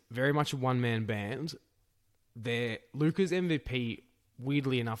it's very much a one-man band. Luka's MVP,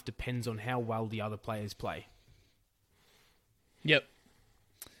 weirdly enough, depends on how well the other players play. Yep.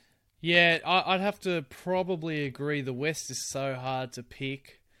 Yeah, I'd have to probably agree. The West is so hard to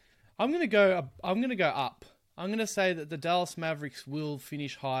pick. I'm gonna go up. I'm going to say that the Dallas Mavericks will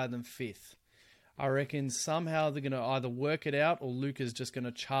finish higher than 5th. I reckon somehow they're going to either work it out or Luka's just going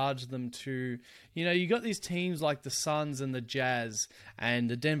to charge them to... you got these teams like the Suns and the Jazz and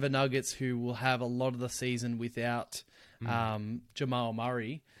the Denver Nuggets who will have a lot of the season without Jamal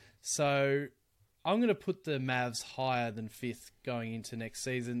Murray. So I'm going to put the Mavs higher than 5th going into next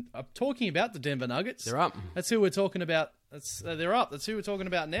season. I'm talking about the Denver Nuggets. They're up. That's who we're talking about. They're up. That's who we're talking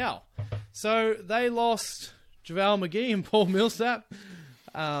about now. So they lost... JaVale McGee and Paul Millsap.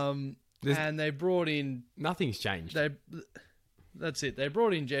 And they brought in... Nothing's changed. That's it. They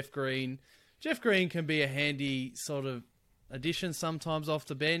brought in Jeff Green. Jeff Green can be a handy sort of addition sometimes off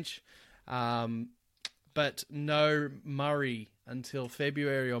the bench. But no Murray until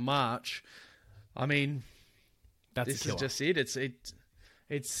February or March. I mean, this is just it.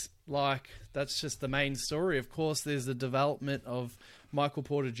 It's like, that's just the main story. Of course, there's the development of Michael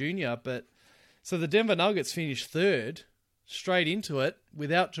Porter Jr., but... So the Denver Nuggets finished 3rd, straight into it,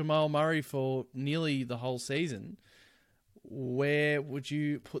 without Jamal Murray for nearly the whole season. Where would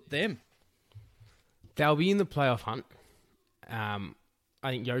you put them? They'll be in the playoff hunt. I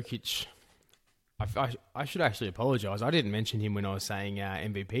think Jokic... I should actually apologise. I didn't mention him when I was saying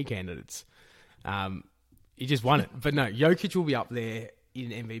MVP candidates. He just won it. But no, Jokic will be up there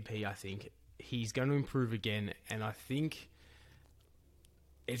in MVP, I think. He's going to improve again, and I think...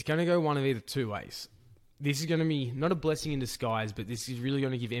 It's going to go one of either two ways. This is going to be not a blessing in disguise, but this is really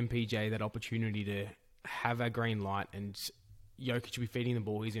going to give MPJ that opportunity to have a green light, and Jokic will be feeding the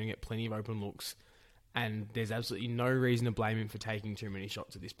ball. He's going to get plenty of open looks, and there's absolutely no reason to blame him for taking too many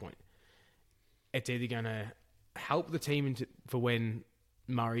shots at this point. It's either going to help the team for when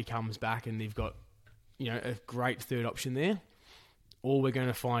Murray comes back and they've got a great third option there, or we're going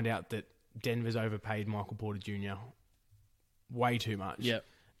to find out that Denver's overpaid Michael Porter Jr. way too much. Yep.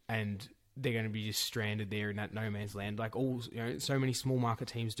 And they're going to be just stranded there in that no man's land, like so many small market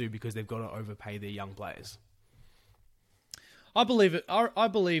teams do, because they've got to overpay their young players. I believe it. I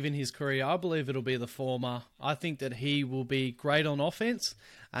believe in his career. I believe it'll be the former. I think that he will be great on offense,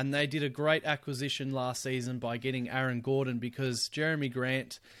 and they did a great acquisition last season by getting Aaron Gordon, because Jeremy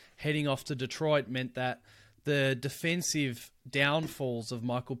Grant heading off to Detroit meant that the defensive downfalls of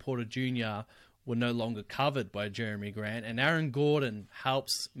Michael Porter Jr. were no longer covered by Jeremy Grant, and Aaron Gordon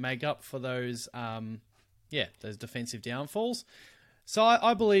helps make up for those defensive downfalls. So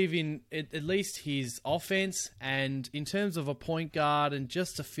I believe in at least his offense, and in terms of a point guard and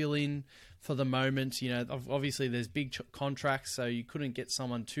just to fill in for the moment, obviously there's big contracts, so you couldn't get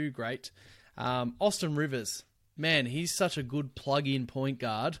someone too great. Austin Rivers, man, he's such a good plug-in point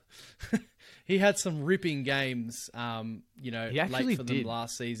guard. He had some ripping games, late for them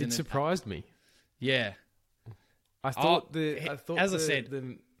last season. It surprised me. Yeah, I thought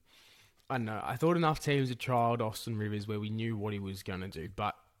I don't know. I thought enough teams had trialled Austin Rivers where we knew what he was going to do.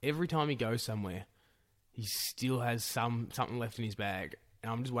 But every time he goes somewhere, he still has something left in his bag.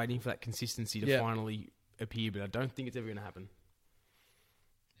 And I'm just waiting for that consistency to finally appear. But I don't think it's ever going to happen.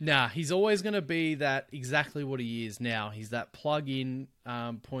 Nah, he's always going to be that exactly what he is now. He's that plug-in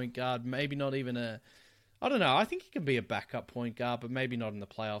point guard. Maybe not even I don't know. I think he can be a backup point guard, but maybe not in the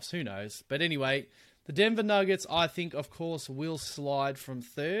playoffs. Who knows? But anyway, the Denver Nuggets, I think, of course, will slide from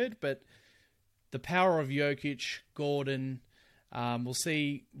third. But the power of Jokic, Gordon, we'll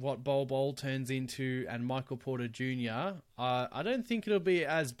see what Bol turns into, and Michael Porter Jr. I don't think it'll be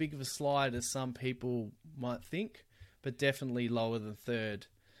as big of a slide as some people might think, but definitely lower than third.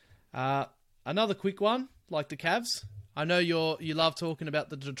 Another quick one, like the Cavs. I know you love talking about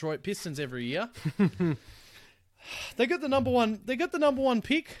the Detroit Pistons every year. They got the number one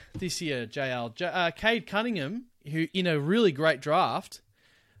pick this year, JL. Cade Cunningham, who in a really great draft.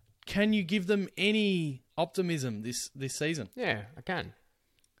 Can you give them any optimism this season? Yeah, I can.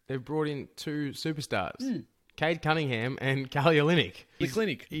 They've brought in two superstars. Cade Cunningham and Kelly Olynyk. The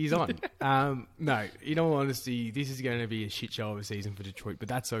clinic. He's on. No, in all honesty, this is going to be a shit show of a season for Detroit, but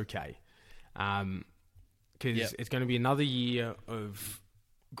that's okay. Because it's going to be another year of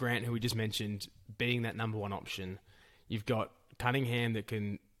Grant, who we just mentioned, being that number one option. You've got Cunningham that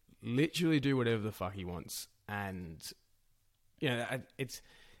can literally do whatever the fuck he wants. And, it's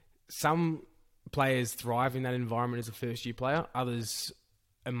some players thrive in that environment as a first-year player. Others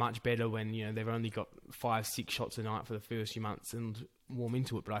are much better when they've only got 5-6 shots a night for the first few months and warm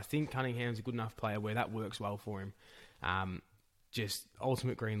into it. But I think Cunningham's a good enough player where that works well for him. Just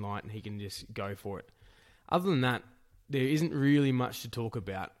ultimate green light, and he can just go for it. Other than that, there isn't really much to talk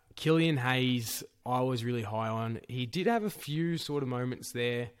about. Killian Hayes, I was really high on. He did have a few sort of moments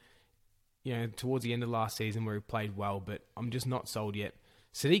there, towards the end of last season where he played well, but I'm just not sold yet.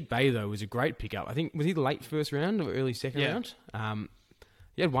 Sadiq Bey, though, was a great pickup. I think, was he the late first round or early second round?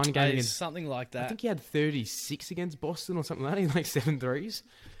 He had one game against... Something like that. I think he had 36 against Boston or something like that. He had like 7 threes.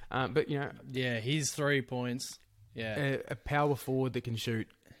 But, yeah, his 3 points. Yeah. A power forward that can shoot.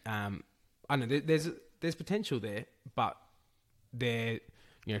 I don't know, there's potential there, but they're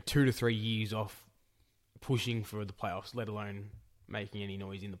 2 to 3 years off pushing for the playoffs, let alone making any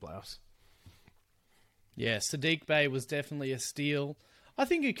noise in the playoffs. Yeah, Sadiq Bey was definitely a steal. I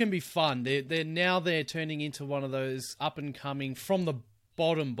think it can be fun. They're turning into one of those up and coming from the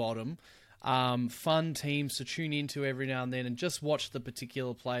bottom, fun teams to tune into every now and then and just watch the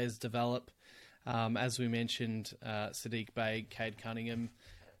particular players develop. As we mentioned, Sadiq Bey, Cade Cunningham,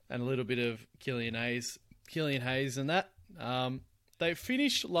 and a little bit of Killian Hayes and that. They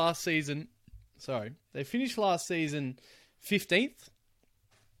finished last season 15th.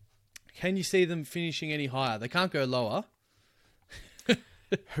 Can you see them finishing any higher? They can't go lower.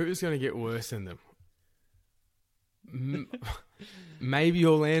 Who's going to get worse than them? Maybe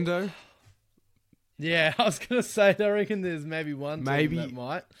Orlando. Yeah, I was going to say, I reckon there's maybe one team that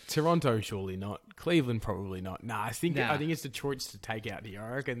might. Toronto, surely not. Cleveland, probably not. I think it's Detroit's to take out here.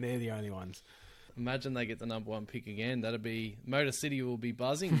 I reckon they're the only ones. Imagine they get the number one pick again. Motor City will be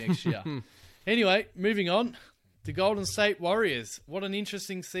buzzing next year. Anyway, moving on. The Golden State Warriors. What an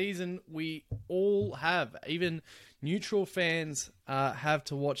interesting season we all have. Even neutral fans have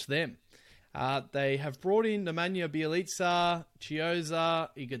to watch them. They have brought in Nemanja Bjelica, Chioza,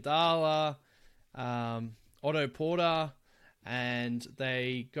 Iguodala, Otto Porter, and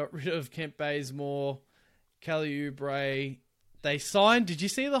they got rid of Kent Bazemore, Kelly Oubre. They signed... Did you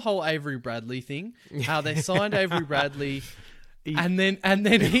see the whole Avery Bradley thing? How they signed Avery Bradley... And then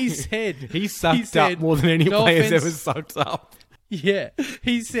he said... he sucked up more than any player's ever sucked up. Yeah.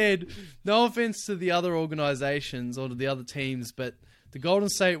 He said, no offense to the other organizations or to the other teams, but the Golden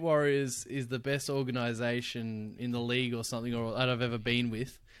State Warriors is the best organization in the league or something or that I've ever been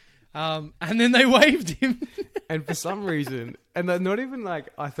with. And then they waived him. And for some reason... And they're not even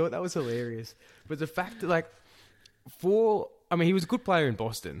I thought that was hilarious. But the fact that he was a good player in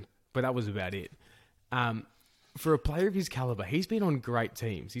Boston, but that was about it. For a player of his caliber, he's been on great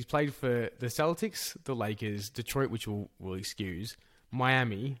teams. He's played for the Celtics, the Lakers, Detroit, which we'll excuse,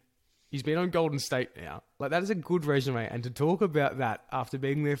 Miami. He's been on Golden State now. That is a good resume. And to talk about that after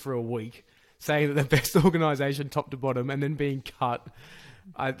being there for a week, saying that the best organization top to bottom and then being cut,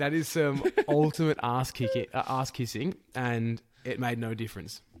 that is some ultimate ass kissing, and it made no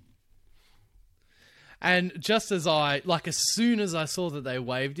difference. And just as soon as I saw that they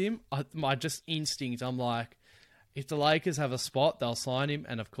waived him, my just instinct, I'm like, if the Lakers have a spot, they'll sign him,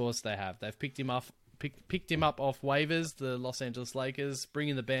 and of course they have. They've picked him up off waivers, the Los Angeles Lakers,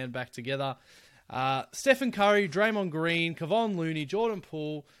 bringing the band back together. Stephen Curry, Draymond Green, Kevon Looney, Jordan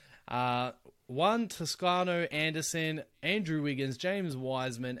Poole, One, Toscano, Anderson, Andrew Wiggins, James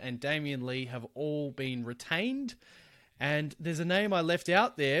Wiseman, and Damian Lee have all been retained. And there's a name I left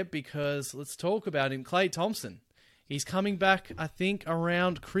out there because let's talk about him, Klay Thompson. He's coming back, I think,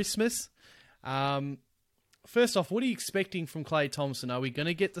 around Christmas. First off, what are you expecting from Klay Thompson? Are we going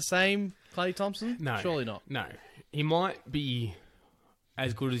to get the same Klay Thompson? No. Surely not. No. He might be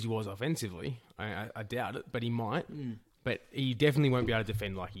as good as he was offensively. I doubt it, but he might. But he definitely won't be able to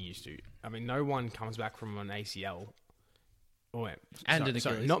defend like he used to. I mean, no one comes back from an ACL.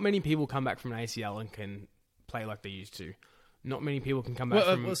 Not many people come back from an ACL and can play like they used to. Not many people can come back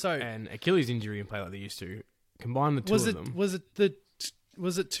from an Achilles injury and play like they used to. Combine the two of them.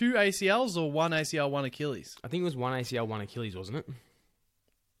 Was it two ACLs or one ACL, one Achilles? I think it was one ACL, one Achilles, wasn't it?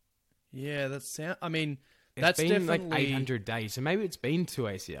 Yeah, that's been definitely like 800 days, so maybe it's been two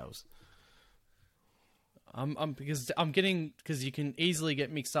ACLs. Because you can easily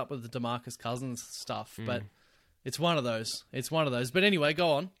get mixed up with the DeMarcus Cousins stuff, but it's one of those. But anyway,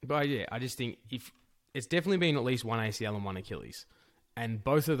 go on. But yeah, I just think if it's definitely been at least one ACL and one Achilles, and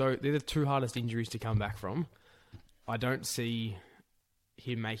both of those, they're the two hardest injuries to come back from. I don't see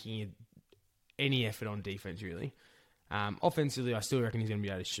him making any effort on defense really. Offensively, I still reckon he's going to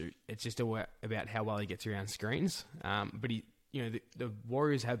be able to shoot. It's just about how well he gets around screens. But the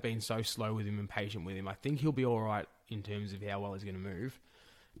Warriors have been so slow with him and patient with him. I think he'll be all right in terms of how well he's going to move.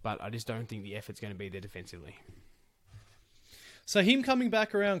 But I just don't think the effort's going to be there defensively. So him coming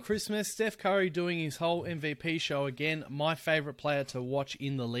back around Christmas, Steph Curry doing his whole MVP show again. My favourite player to watch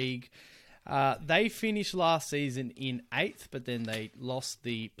in the league. They finished last season in 8th, but then they lost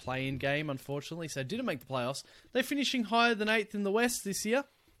the play-in game, unfortunately, so didn't make the playoffs. They're finishing higher than 8th in the West this year?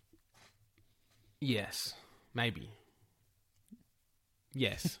 Yes. Maybe.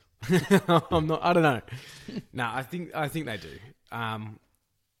 Yes. I don't know. No, I think they do.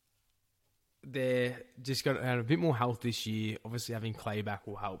 They're just got to have a bit more health this year. Obviously, having Clay back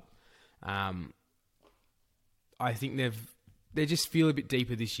will help. I think they just feel a bit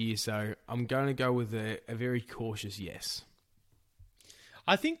deeper this year, so I'm going to go with a very cautious yes.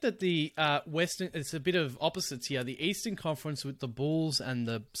 I think that the Western, it's a bit of opposites here. The Eastern Conference with the Bulls and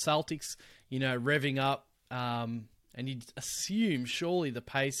the Celtics, revving up, and you'd assume surely the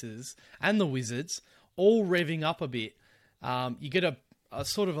Pacers and the Wizards all revving up a bit. You get a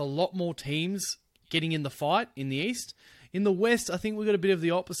sort of a lot more teams getting in the fight in the East. In the West, I think we've got a bit of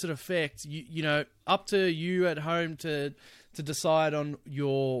the opposite effect. Up to you at home to decide on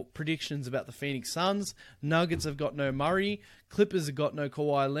your predictions about the Phoenix Suns. Nuggets have got no Murray. Clippers have got no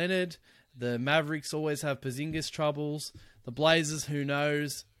Kawhi Leonard. The Mavericks always have Porzingis troubles. The Blazers, who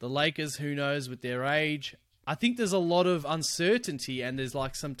knows? The Lakers, who knows with their age? I think there's a lot of uncertainty, and there's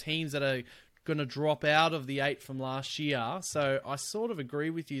like some teams that are going to drop out of the 8 from last year. So I sort of agree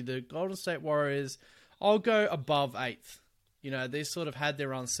with you. The Golden State Warriors, I'll go above 8th. They sort of had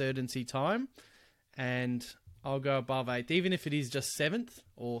their uncertainty time, and I'll go above 8th. Even if it is just 7th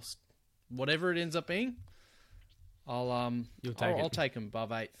or whatever it ends up being, I'll take them above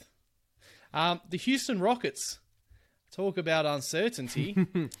 8th. The Houston Rockets, talk about uncertainty.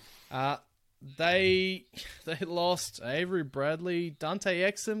 They lost Avery Bradley, Dante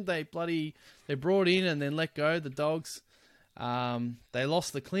Exum. They brought in and then let go the dogs. They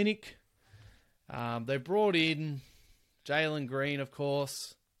lost the clinic. They brought in Jalen Green, of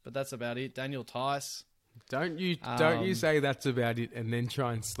course, but that's about it. Daniel Tice. Don't you say that's about it and then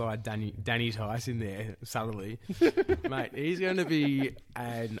try and slide Danny Tice in there subtly. Mate, he's going to be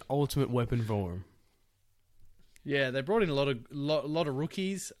an ultimate weapon for him. Yeah, they brought in a lot of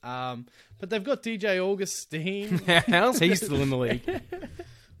rookies, but they've got DJ Augustine. How's he still in the league?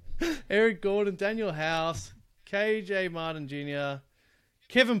 Eric Gordon, Daniel House, KJ Martin Jr.,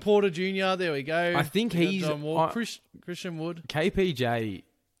 Kevin Porter Jr., there we go. I think he's... John Wall, Christian Wood. KPJ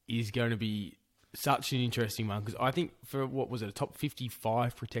is going to be such an interesting one, because I think for, a top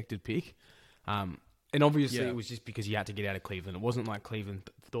 55 protected pick, and obviously it was just because he had to get out of Cleveland. It wasn't like Cleveland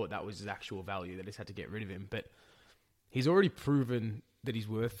thought that was his actual value, they just had to get rid of him, but he's already proven that he's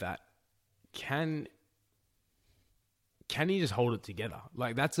worth that. Can he just hold it together?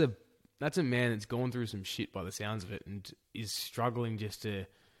 Like, that's a man that's gone through some shit by the sounds of it and is struggling just to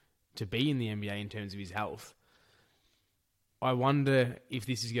be in the NBA in terms of his health. I wonder if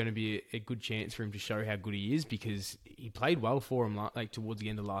this is going to be a good chance for him to show how good he is, because he played well for him like towards the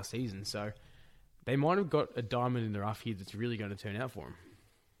end of last season. So they might have got a diamond in the rough here that's really going to turn out for him.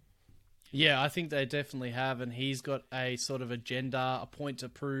 Yeah, I think they definitely have, and he's got a sort of agenda, a point to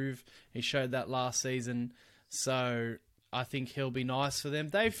prove. He showed that last season, so I think he'll be nice for them.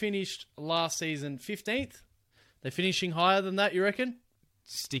 They finished last season 15th. They're finishing higher than that, you reckon?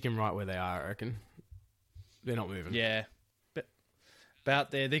 stick him right where they are, I reckon. They're not moving. Yeah.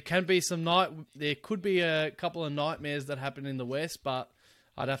 About there. There could be a couple of nightmares that happen in the West, but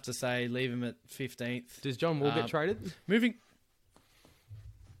I'd have to say leave him at 15th. Does John Wall get traded? Moving.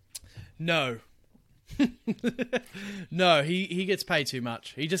 No. No, he gets paid too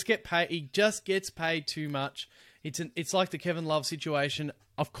much. He just gets paid too much. It's like the Kevin Love situation.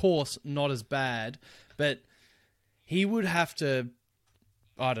 Of course, not as bad, but he would have to,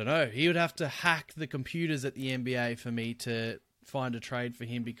 I don't know, he would have to hack the computers at the NBA for me to find a trade for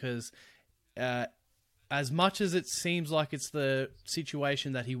him, because as much as it seems like it's the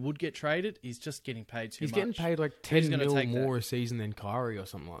situation that he would get traded, he's just getting paid too much. He's getting paid like 10 mil more a season than Kyrie or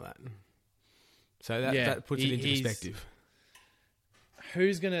something like that. So that puts it into perspective.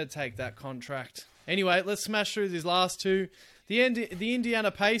 Who's going to take that contract? Anyway, let's smash through these last two. The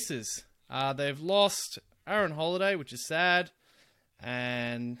Indiana Pacers. They've lost Aaron Holiday, which is sad,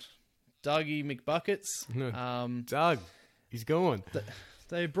 and Dougie McBuckets. Doug, he's gone.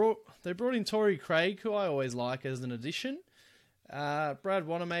 They brought in Torrey Craig, who I always like as an addition. Brad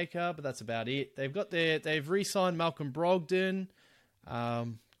Wanamaker, but that's about it. They've re-signed Malcolm Brogdon.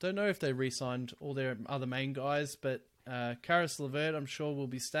 Don't know if they re-signed all their other main guys, but Karis LeVert, I'm sure, will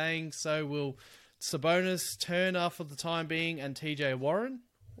be staying. So will Sabonis, Turner for the time being, and TJ Warren.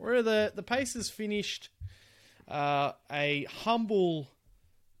 Where the Pacers finished a humble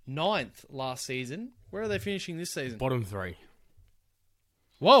 9th last season. Where are they finishing this season? Bottom 3.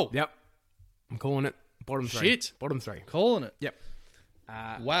 Whoa. Yep. I'm calling it. Bottom 3. Shit. Bottom 3. Calling it. Yep.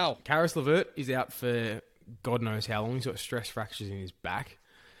 Wow. Karis LeVert is out for God knows how long. He's got stress fractures in his back.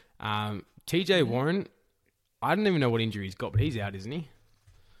 TJ Warren, I don't even know what injury he's got, but he's out, isn't he?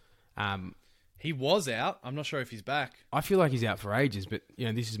 He was out. I'm not sure if he's back. I feel like he's out for ages, but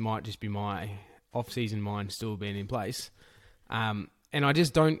this might just be my off-season mind still being in place. And I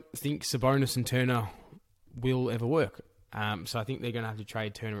just don't think Sabonis and Turner will ever work. So I think they're going to have to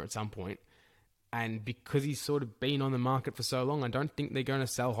trade Turner at some point. And because he's sort of been on the market for so long, I don't think they're going to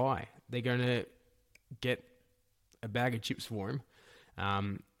sell high. They're going to get a bag of chips for him,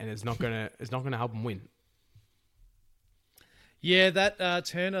 and it's not going to help him win. Yeah, that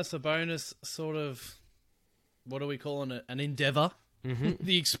Turner Sabonis sort of, what are we calling it? An endeavor. Mm-hmm.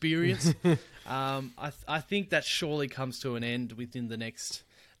 The experience. I think that surely comes to an end within the next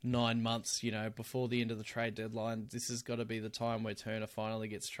 9 months. Before the end of the trade deadline, this has got to be the time where Turner finally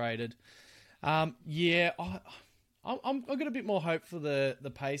gets traded. I've got a bit more hope for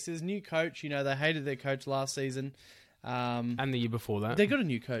the Pacers. New coach, they hated their coach last season. And the year before that. They got a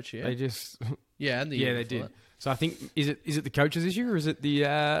new coach, yeah. They just... Yeah, and the year they before did. that. So I think, is it the coach's issue, or is it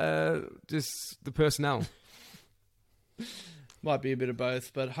the just the personnel? Might be a bit of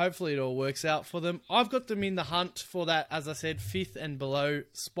both, but hopefully it all works out for them. I've got them in the hunt for that, as I said, 5th and below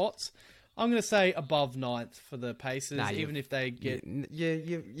spots. I'm going to say above 9th for the Pacers, even if they get...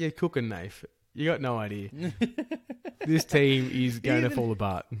 You're cooking, Nath. You got no idea. This team is going to fall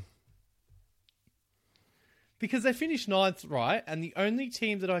apart. Because they finished 9th, right? And the only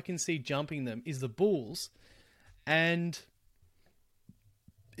team that I can see jumping them is the Bulls. And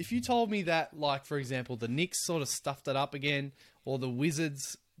if you told me that, like, for example, the Knicks sort of stuffed it up again, or the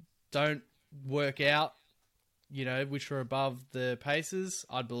Wizards don't work out, which are above the Pacers,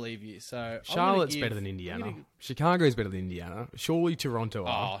 I'd believe you. So Charlotte's better than Indiana. Chicago's better than Indiana. Surely Toronto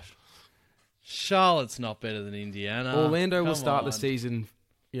are. Oh, Charlotte's not better than Indiana. Orlando will start the season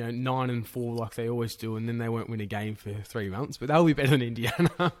 9-4 like they always do, and then they won't win a game for 3 months, but they'll be better than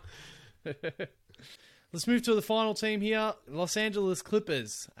Indiana. Let's move to the final team here, Los Angeles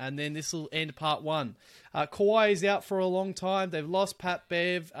Clippers, and then this will end part 1. Kawhi is out for a long time. They've lost Pat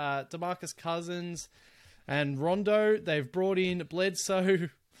Bev, DeMarcus Cousins, and Rondo. They've brought in Bledsoe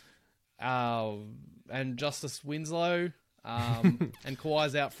and Justice Winslow. And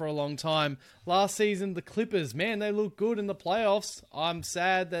Kawhi's out for a long time. Last season, the Clippers, man, they looked good in the playoffs. I'm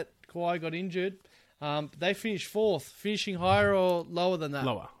sad that Kawhi got injured. They finished 4th, finishing higher or lower than that?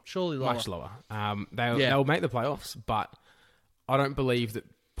 Lower. Surely lower. Much lower. They'll make the playoffs, but I don't believe that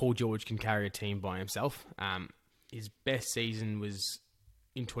Paul George can carry a team by himself. His best season was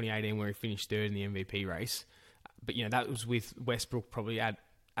in 2018 where he finished 3rd in the MVP race. But, that was with Westbrook probably at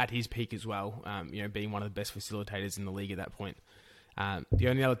his peak as well, being one of the best facilitators in the league at that point. The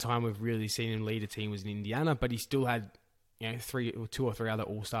only other time we've really seen him lead a team was in Indiana, but he still had 2 or 3 other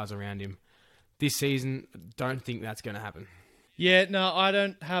All-Stars around him. This season, don't think that's going to happen. Yeah, no, I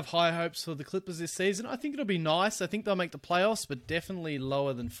don't have high hopes for the Clippers this season. I think it'll be nice. I think they'll make the playoffs, but definitely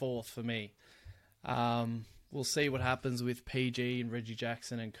lower than 4th for me. we'll see what happens with PG and Reggie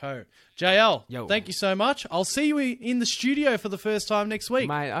Jackson and co. JL, Yo. thank you so much. I'll see you in the studio for the first time next week.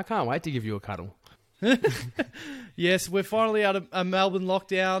 Mate, I can't wait to give you a cuddle. Yes, we're finally out of a Melbourne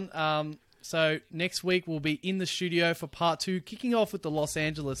lockdown. So next week we'll be in the studio for part 2, kicking off with the Los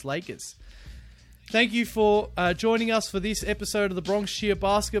Angeles Lakers. Thank you for joining us for this episode of the Bronx Cheer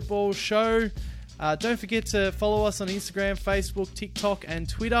Basketball Show. Don't forget to follow us on Instagram, Facebook, TikTok, and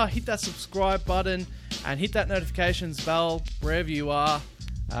Twitter. Hit that subscribe button and hit that notifications bell wherever you are.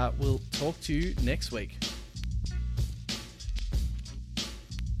 We'll talk to you next week.